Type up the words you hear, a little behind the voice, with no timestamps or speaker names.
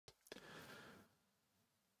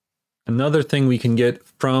Another thing we can get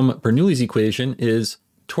from Bernoulli's equation is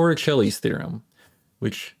Torricelli's theorem,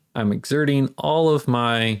 which I'm exerting all of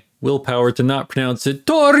my willpower to not pronounce it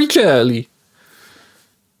Torricelli.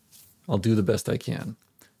 I'll do the best I can.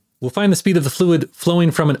 We'll find the speed of the fluid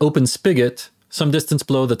flowing from an open spigot some distance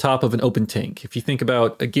below the top of an open tank. If you think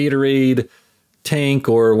about a Gatorade tank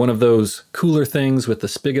or one of those cooler things with the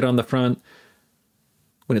spigot on the front,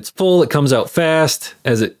 when it's full, it comes out fast.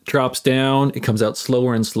 As it drops down, it comes out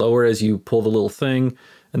slower and slower as you pull the little thing,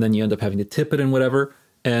 and then you end up having to tip it and whatever.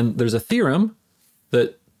 And there's a theorem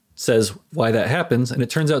that says why that happens, and it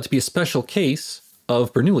turns out to be a special case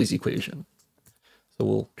of Bernoulli's equation. So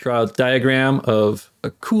we'll draw a diagram of a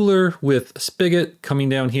cooler with a spigot coming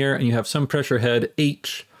down here, and you have some pressure head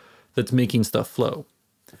H that's making stuff flow.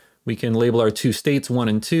 We can label our two states 1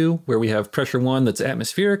 and 2, where we have pressure 1 that's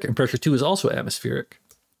atmospheric and pressure 2 is also atmospheric.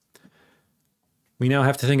 We now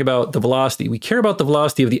have to think about the velocity. We care about the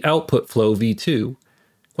velocity of the output flow, V2.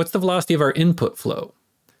 What's the velocity of our input flow?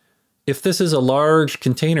 If this is a large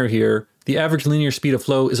container here, the average linear speed of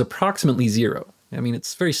flow is approximately 0. I mean,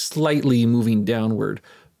 it's very slightly moving downward,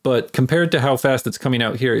 but compared to how fast it's coming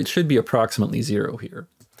out here, it should be approximately 0 here.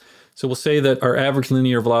 So we'll say that our average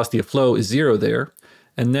linear velocity of flow is 0 there.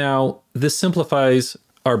 And now this simplifies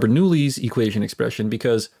our Bernoulli's equation expression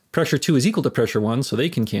because pressure 2 is equal to pressure 1, so they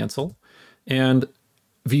can cancel. And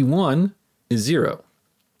V1 is 0.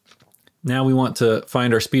 Now we want to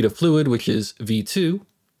find our speed of fluid, which is V2.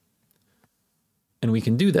 And we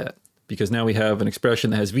can do that because now we have an expression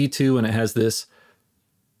that has V2 and it has this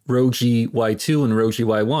rho g y2 and rho g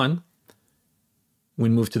y1.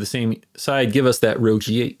 When we move to the same side, give us that rho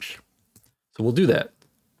gh. So we'll do that.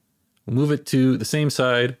 We'll move it to the same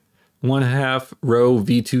side. 1/2 rho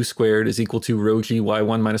v2 squared is equal to rho g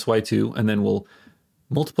y1 minus y2. And then we'll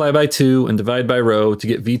multiply by 2 and divide by rho to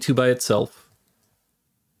get V2 by itself,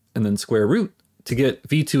 and then square root to get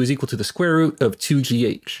V2 is equal to the square root of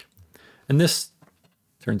 2gh. And this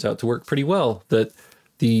turns out to work pretty well, that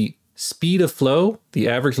the speed of flow, the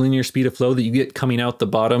average linear speed of flow that you get coming out the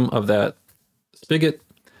bottom of that spigot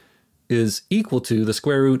is equal to the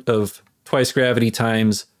square root of twice gravity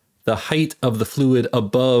times the height of the fluid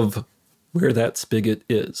above where that spigot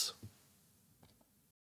is.